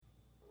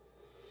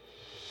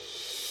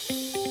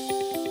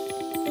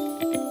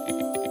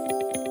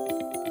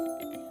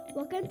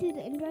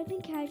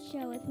Interrupting Couch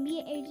Show with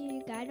me, AJ,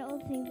 your guide to all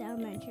things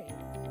elementary.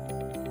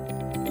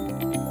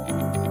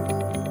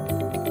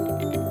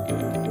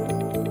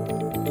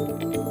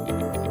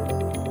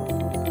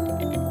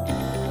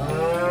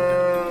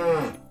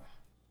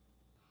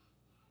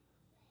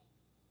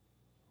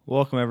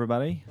 Welcome,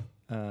 everybody.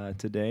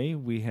 Today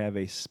we have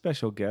a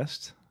special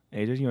guest.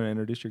 AJ, you want to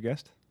introduce your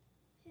guest?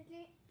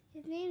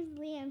 His name's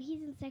Liam.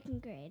 He's in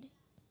 2nd grade.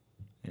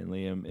 And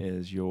Liam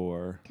is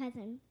your...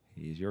 Cousin.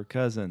 He's your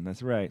cousin.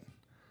 That's right.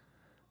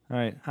 All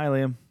right. Hi,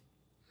 Liam.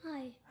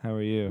 Hi. How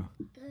are you?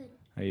 Good.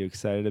 Are you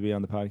excited to be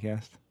on the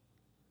podcast?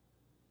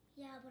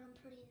 Yeah, but I'm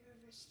pretty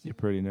nervous. You're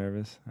pretty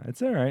nervous.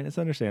 It's all right. It's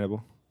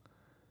understandable.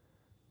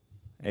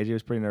 AJ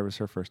was pretty nervous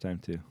her first time,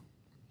 too.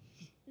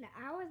 No,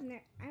 I'm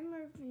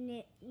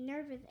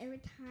nervous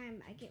every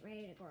time I get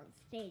ready to go on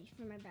stage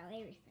for my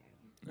ballet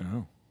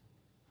recital.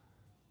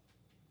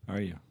 Oh. Are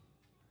you?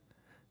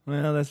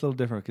 Well, that's a little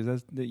different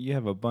because you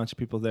have a bunch of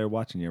people there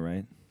watching you,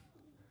 right?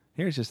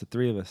 Here it's just the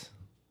three of us.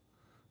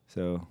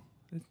 So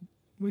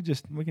we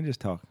can just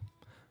talk.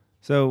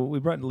 So we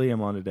brought Liam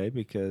on today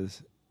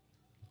because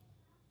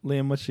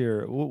Liam,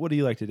 what do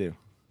you like to do?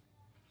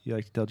 You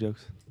like to tell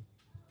jokes?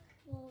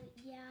 Well,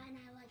 yeah, and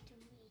I like to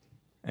read.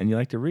 And you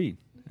like to read.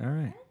 All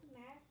right.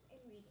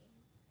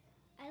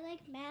 I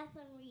like math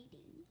and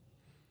reading.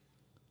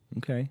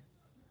 Okay.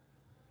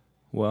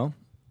 Well,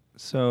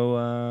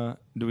 so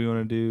do we want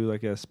to do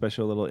like a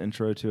special little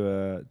intro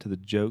to the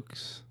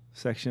jokes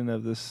section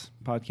of this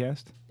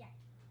podcast? Yeah.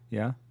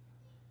 Yeah?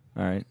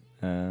 All right.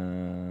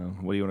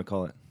 What do you want to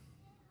call it?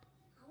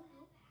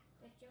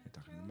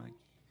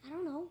 I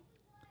don't know.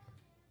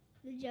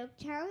 The joke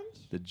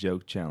challenge? The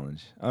joke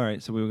challenge. All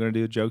right, so we were going to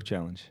do a joke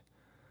challenge.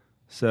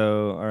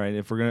 So, all right,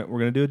 if we're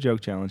gonna do a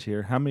joke challenge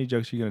here, how many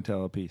jokes are you going to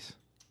tell a piece?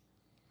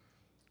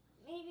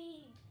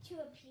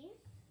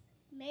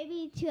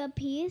 Maybe two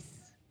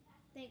apiece.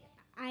 Like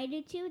I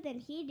do 2, then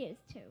he does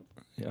 2.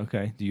 Yeah,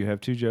 okay. Do you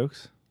have 2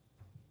 jokes?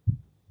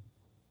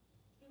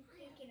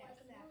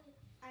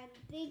 I'm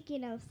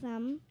thinking of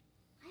some.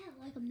 I have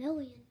like a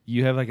million.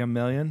 You have like a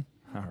million?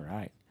 All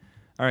right.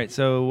 All right,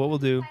 so what we'll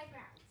do... 5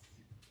 rounds.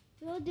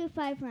 We'll do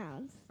 5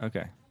 rounds.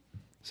 Okay.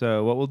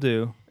 So what we'll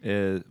do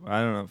is,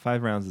 I don't know,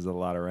 5 rounds is a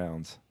lot of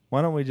rounds.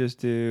 Why don't we just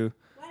do...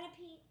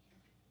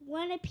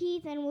 One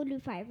apiece, and we'll do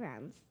 5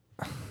 rounds.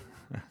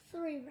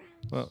 3 rounds.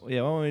 Well,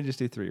 yeah, why don't we just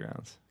do 3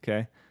 rounds,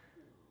 okay?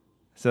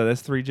 So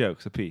that's 3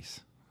 jokes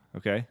apiece,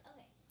 okay?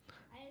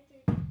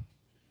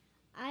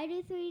 I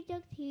do 3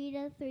 jokes. He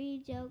does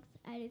 3 jokes.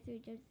 I do 3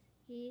 jokes.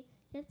 He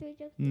does 3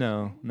 jokes.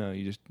 No,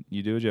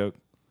 you do a joke,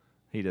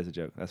 he does a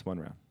joke. That's 1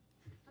 round.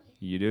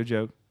 You do a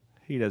joke,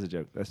 he does a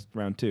joke. That's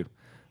round 2.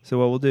 So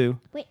what we'll do...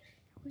 Wait,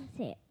 let me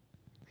say it.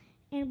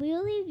 And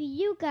we'll leave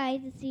you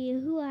guys to see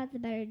who has the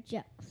better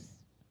jokes.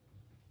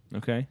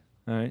 Okay.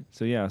 All right.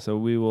 So yeah. So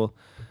we will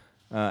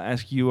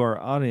ask you, our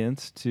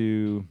audience,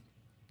 to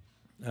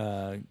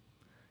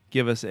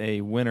give us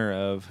a winner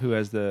of who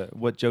has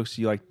what jokes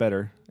you like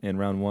better in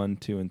round 1,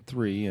 2, and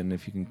 3, and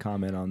if you can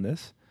comment on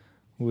this,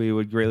 we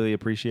would greatly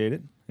appreciate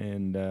it.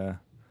 And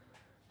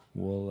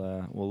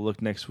we'll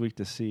look next week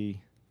to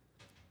see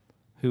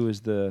who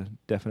is the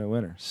definite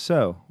winner.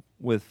 So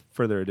with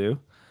further ado,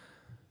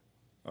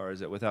 or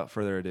is it without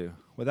further ado?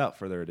 Without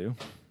further ado.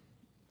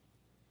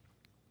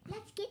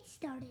 Let's get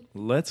started.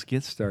 Let's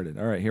get started.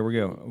 All right, here we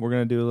go. We're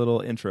going to do a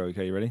little intro.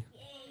 Okay, you ready?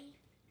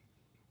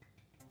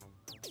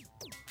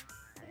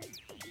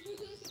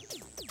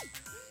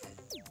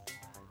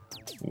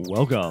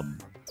 Welcome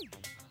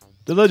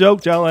to the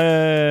Joke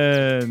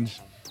Challenge.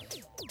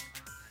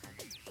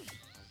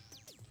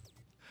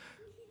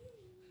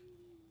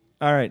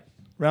 All right,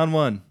 round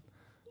 1.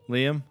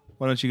 Liam,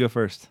 why don't you go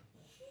first?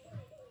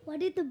 What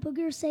did the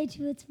booger say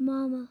to its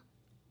mama?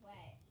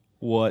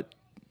 What?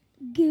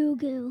 Goo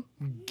goo.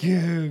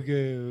 Goo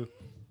goo.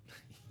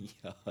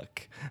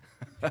 Yuck.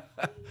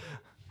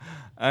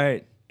 All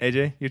right,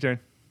 AJ, your turn.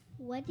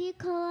 What do you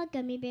call a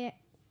gummy bear?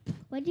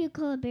 What do you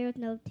call a bear with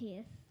no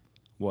teeth?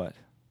 What?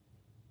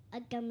 A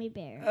gummy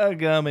bear. A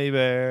gummy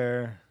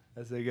bear.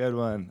 That's a good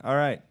one. All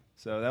right,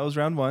 so that was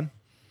round 1.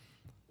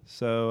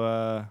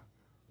 So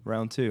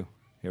round 2.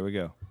 Here we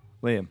go.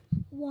 Liam.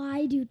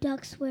 Why do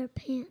ducks wear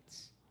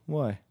pants?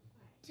 Why?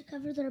 To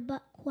cover their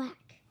butt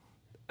quack.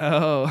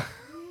 Oh.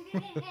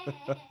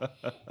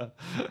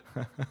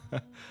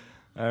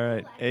 All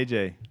right,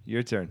 AJ,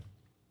 your turn.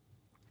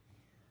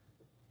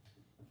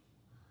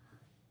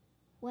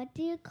 What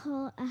do you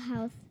call a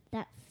house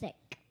that's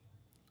sick?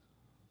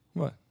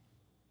 What?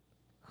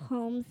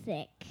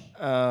 Homesick.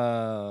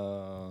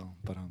 Oh,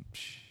 but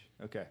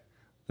okay,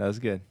 that was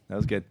good.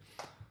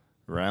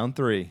 Round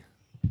 3.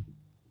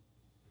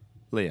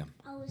 Liam.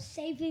 I was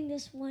saving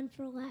this one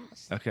for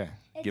last. Okay,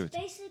 give it. It's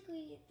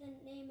basically the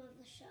name of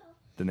the show.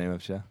 The name of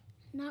the show.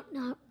 Knock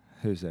knock.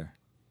 Who's there?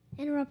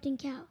 Interrupting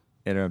cow.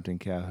 Interrupting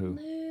cow. Who?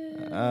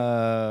 Moo.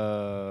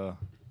 Oh.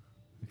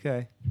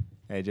 Okay.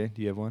 AJ,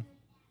 do you have one?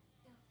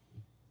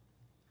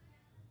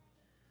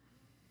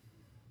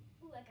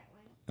 Ooh, I got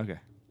one. Okay.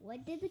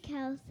 What did the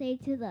cow say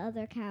to the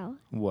other cow?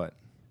 What?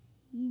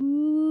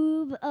 Moo.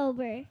 move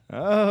over.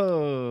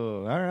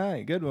 Oh, all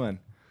right. Good one.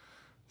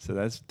 So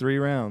that's 3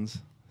 rounds.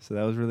 So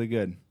that was really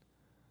good.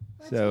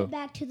 Let's So- get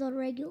back to the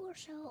regular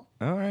show.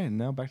 All right.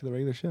 Now back to the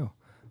regular show.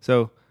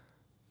 So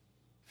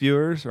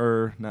viewers,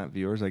 or not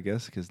viewers, I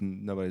guess, because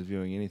nobody's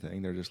viewing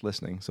anything. They're just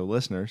listening. So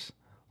listeners,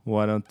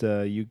 why don't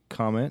you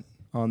comment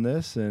on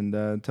this and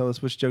tell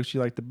us which jokes you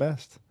like the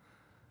best.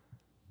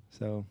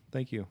 So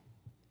thank you.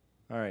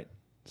 All right.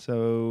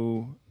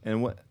 So,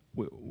 and what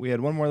we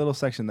had one more little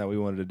section that we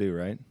wanted to do,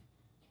 right?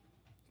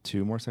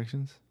 2 more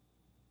sections?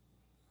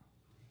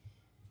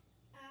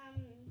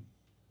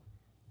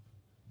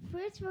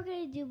 First, we're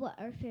gonna do what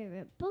our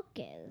favorite book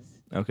is,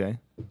 Okay.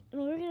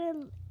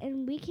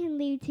 and we can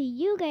leave to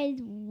you guys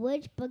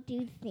which book do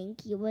you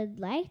think you would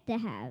like to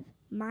have,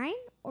 mine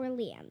or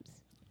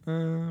Liam's.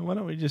 Why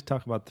don't we just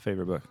talk about the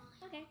favorite book?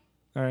 Okay.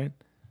 All right.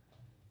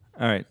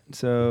 All right.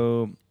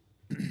 So,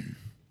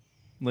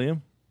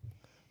 Liam,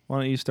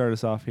 why don't you start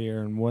us off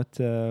here? And what's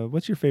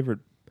your favorite?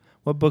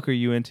 What book are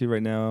you into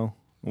right now?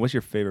 And what's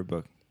your favorite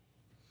book?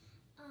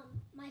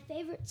 My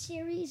favorite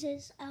series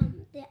is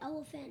the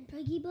Elephant and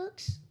Piggy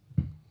books.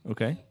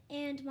 Okay.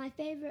 And my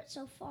favorite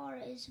so far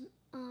is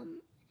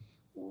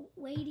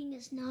Waiting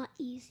is Not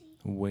Easy.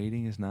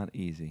 Waiting is not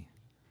easy.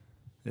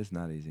 It's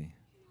not easy.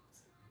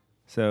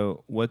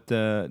 So, what?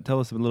 Tell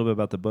us a little bit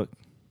about the book.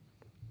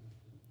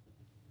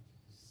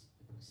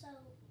 So,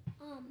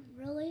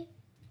 really,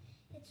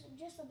 it's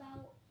just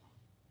about.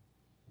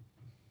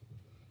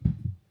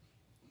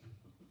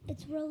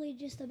 It's really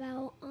just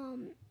about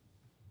an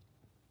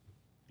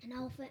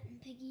elephant and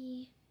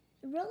piggy.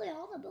 Really,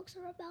 all the books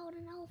are about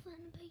an elephant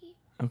and piggy.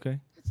 Okay.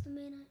 That's the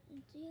main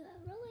idea,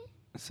 really.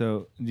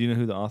 So, do you know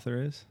who the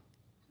author is?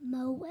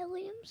 Mo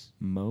Williams.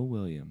 Mo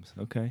Williams.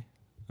 Okay.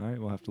 All right.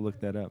 We'll have to look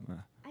that up.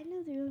 I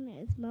know the real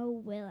name is Mo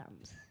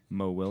Willems.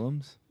 Mo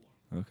Willems?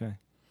 Okay.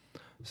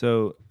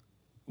 So,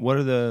 what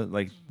are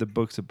the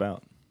books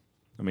about?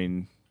 I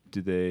mean,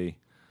 do they...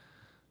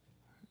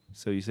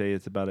 So you say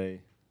it's about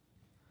a...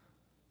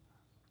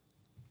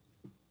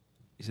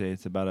 You say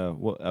it's about a...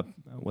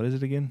 What is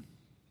it again?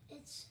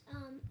 It's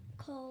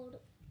called.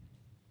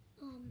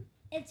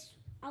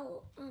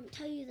 I'll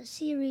tell you the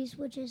series,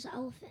 which is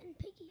Elephant and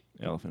Piggy.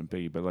 Elephant and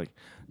Piggy. But,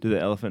 do the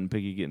Elephant and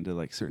Piggy get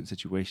into, certain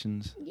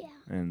situations? Yeah.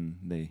 And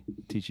they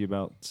teach you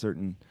about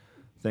certain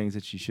things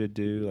that you should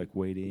do, like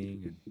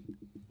waiting and...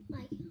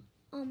 Like,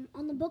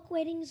 on the book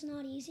Waiting is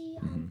Not Easy,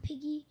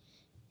 Piggy,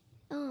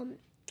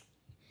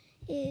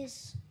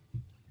 is,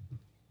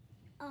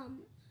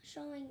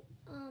 showing,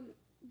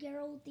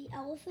 Gerald the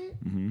elephant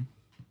Mm-hmm.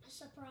 a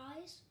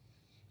surprise,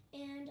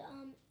 and,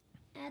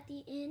 at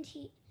the end,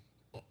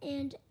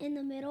 and in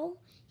the middle,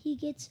 he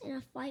gets in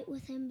a fight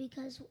with him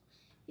because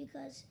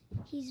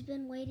he's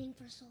been waiting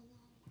for so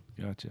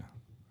long. Gotcha.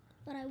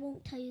 But I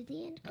won't tell you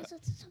the end because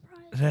it's a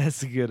surprise.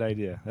 That's a good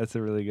idea. That's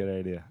a really good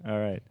idea. All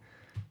right,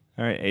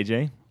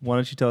 AJ, why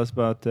don't you tell us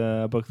about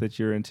a book that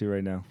you're into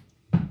right now?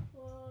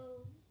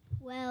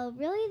 Well,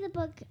 really, the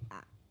book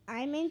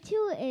I'm into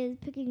is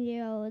Piggy and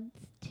Gerald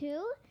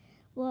 2.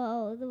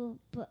 Well,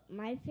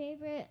 my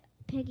favorite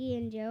Piggy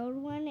and Gerald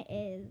one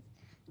is,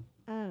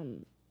 Are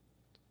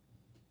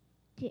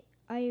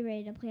You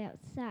Ready to Play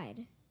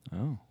Outside?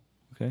 Oh,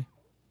 okay.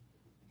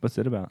 What's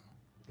it about?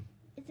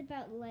 It's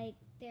about,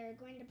 they're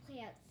going to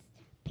play out.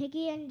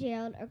 Piggy and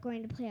Gerald are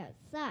going to play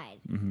outside.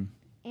 Mm-hmm.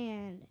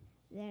 And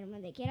then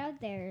when they get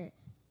out there,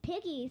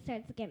 Piggy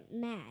starts to get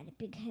mad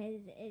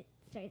because it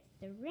starts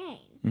to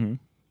rain. Mm-hmm.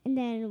 And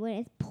then when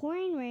it's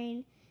pouring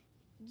rain,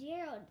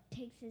 Gerald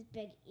takes his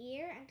big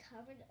ear and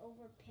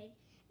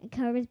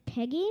covers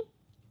Piggy.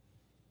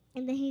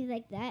 And then he's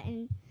like that,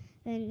 and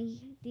then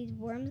these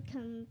worms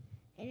come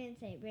in and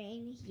say,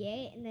 rain,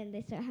 yay, and then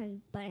they start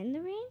having fun in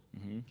the rain.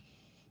 Mm-hmm.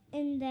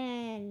 And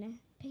then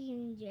Piggy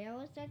and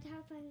Gerald start to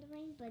have fun in the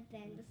rain, but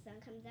then the sun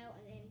comes out,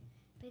 and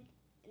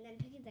then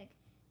Piggy's like,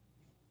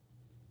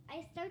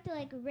 I start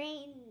to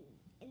rain,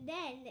 and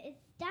then it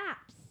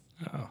stops.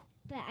 Oh.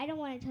 But I don't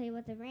want to tell you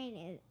what the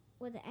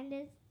end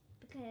is,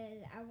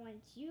 because I want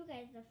you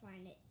guys to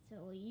find it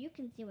so you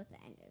can see what the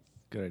end is.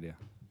 Good idea.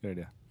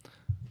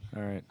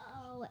 All right.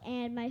 Oh,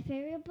 and my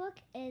favorite book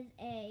is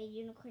a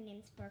unicorn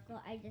named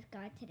Sparkle. I just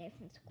got it today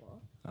from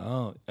school.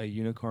 Oh, a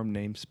unicorn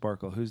named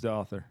Sparkle. Who's the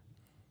author?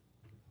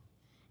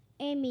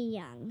 Amy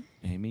Young.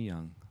 Amy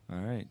Young. All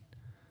right.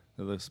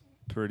 That looks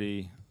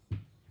pretty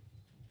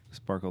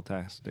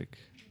sparkle-tastic.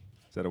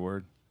 Is that a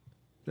word?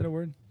 Is that a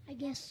word? I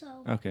guess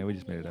so. Okay, we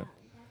just made it up.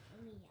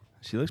 That's Amy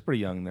Young. She looks pretty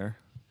young there.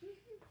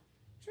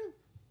 True.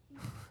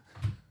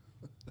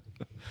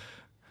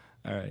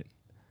 All right.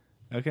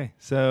 Okay,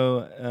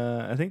 so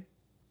I think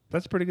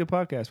that's a pretty good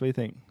podcast. What do you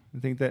think? I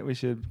think that we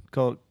should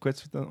call it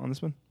quits on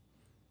this one.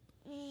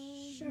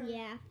 Sure.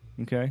 Yeah.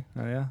 Okay.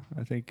 Yeah.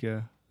 I think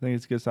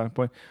it's a good starting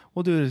point.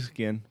 We'll do this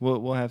again.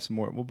 We'll have some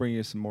more. We'll bring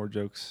you some more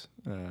jokes.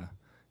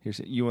 Here's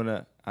you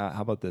wanna.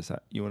 How about this?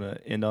 You wanna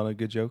end on a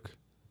good joke?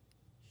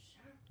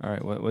 Sure. All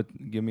right.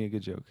 What? Give me a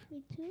good joke.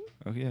 Me too.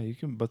 Okay. Yeah. You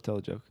can both tell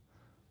a joke.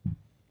 You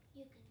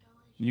can go.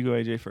 You go,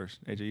 AJ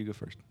first. AJ, you go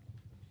first.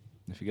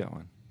 If you got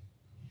one.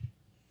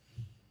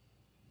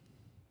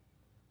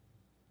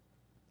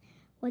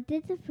 What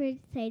did the fridge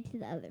say to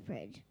the other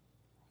fridge?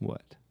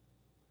 What?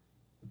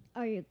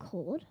 Are you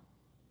cold?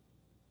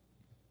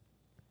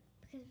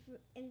 Because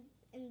in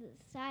the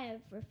side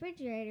of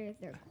refrigerators,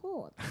 they're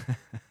cold.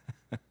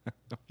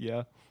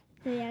 Yeah,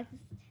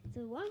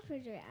 So one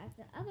refrigerator asks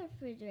the other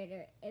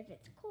refrigerator if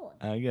it's cold.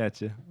 I got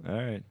you. All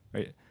right.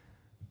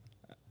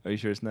 Are you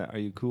sure it's not? Are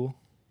you cool?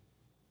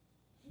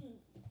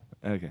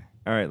 Okay.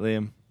 All right,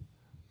 Liam.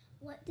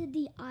 What did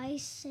the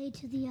ice say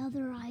to the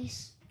other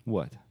ice?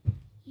 What?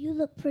 You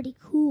look pretty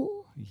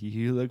cool.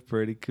 You look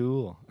pretty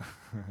cool.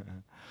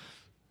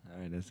 All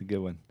right, that's a good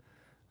one.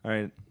 All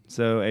right,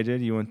 so AJ,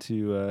 do you want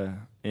to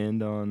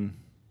end on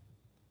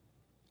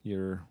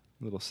your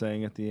little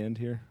saying at the end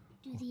here?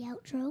 Do the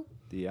outro.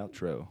 The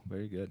outro.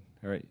 Very good.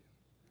 All right.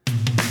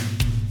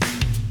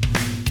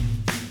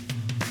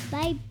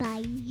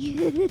 Bye-bye.